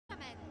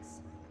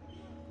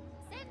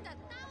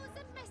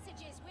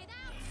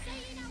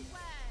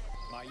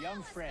My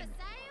young friend,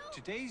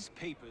 today's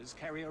papers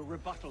carry a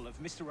rebuttal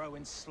of Mr.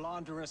 Owen's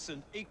slanderous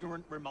and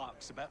ignorant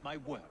remarks about my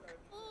work.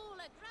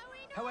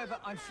 However,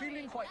 I'm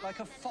feeling quite like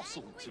a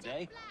fossil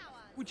today.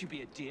 Would you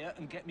be a dear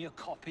and get me a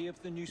copy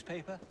of the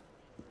newspaper?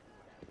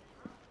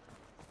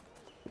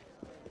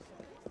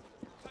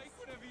 Take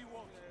whatever you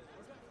want.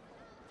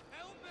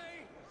 Help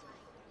me!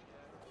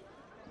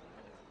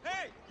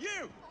 Hey, you!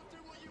 I'll do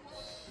what you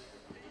want.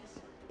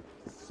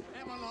 Please.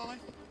 Am I alive?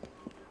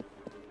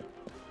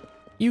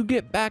 You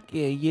get back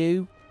here,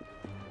 you.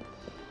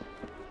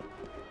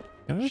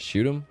 Can I just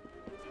shoot him?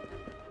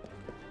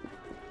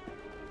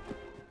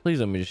 Please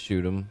let me just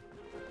shoot him.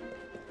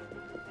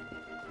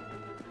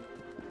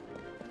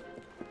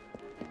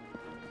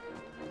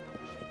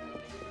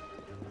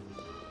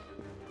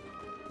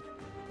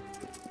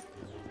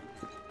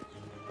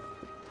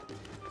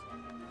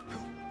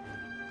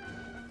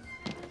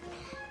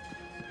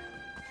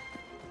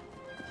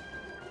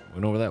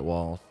 Went over that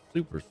wall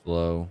super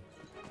slow.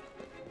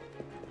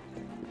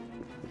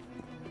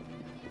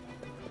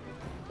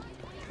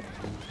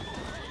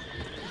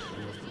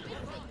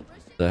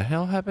 The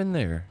hell happened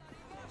there?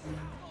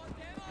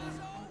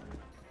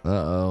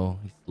 Uh-oh,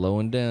 he's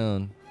slowing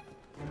down.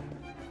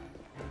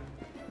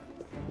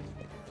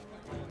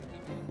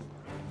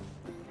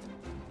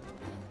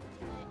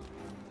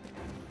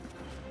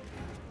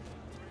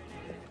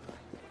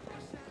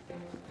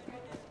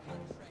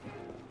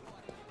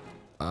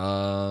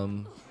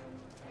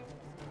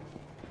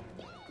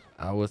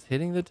 I was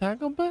hitting the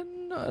tackle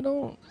button. I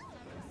don't.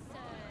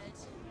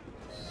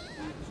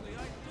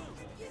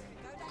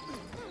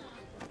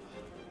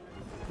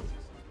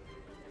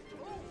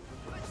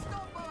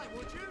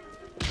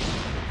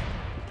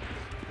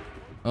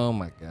 Oh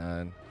my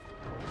God.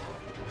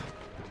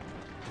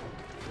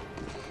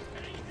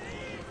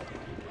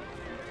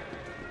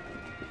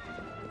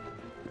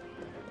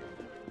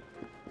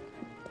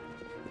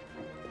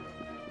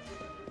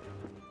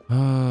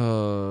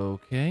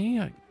 Okay,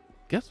 I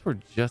guess we're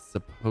just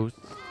supposed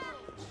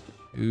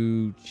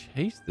to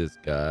chase this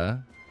guy.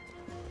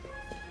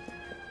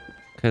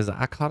 Because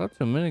I caught up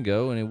to him a minute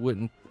ago and it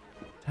wouldn't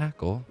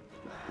tackle.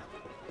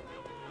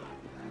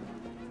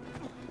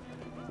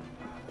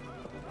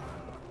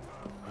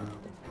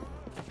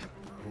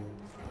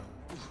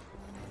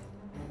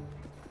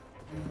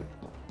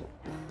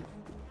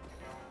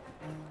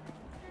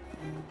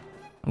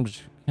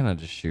 Can I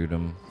just shoot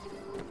him?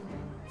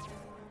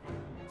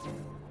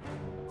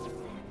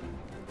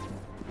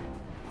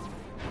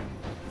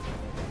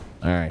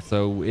 All right,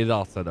 so it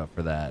all set up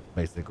for that,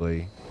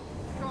 basically.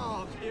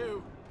 God,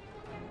 you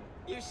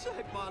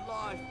saved my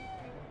life.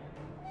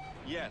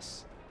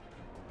 Yes.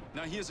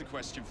 Now here's a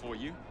question for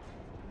you.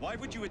 Why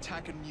would you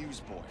attack a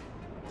newsboy?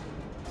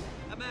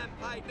 A man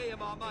paid me and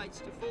my mates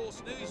to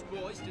force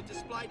newsboys to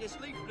display this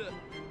leaflet.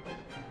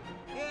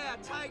 Yeah,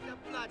 take the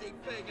bloody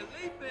thing and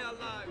leave me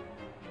alone.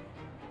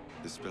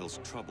 This spells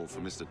trouble for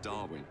Mr.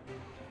 Darwin.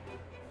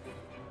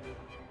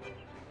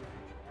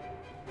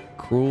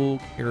 Cruel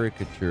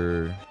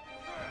caricature.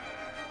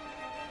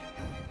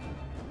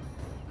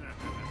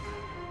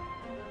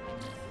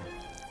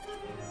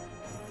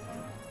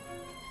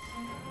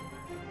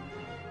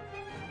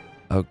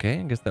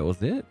 Okay, I guess that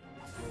was it.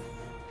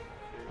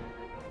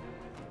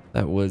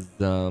 That was,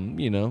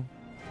 you know,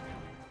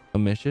 a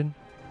mission.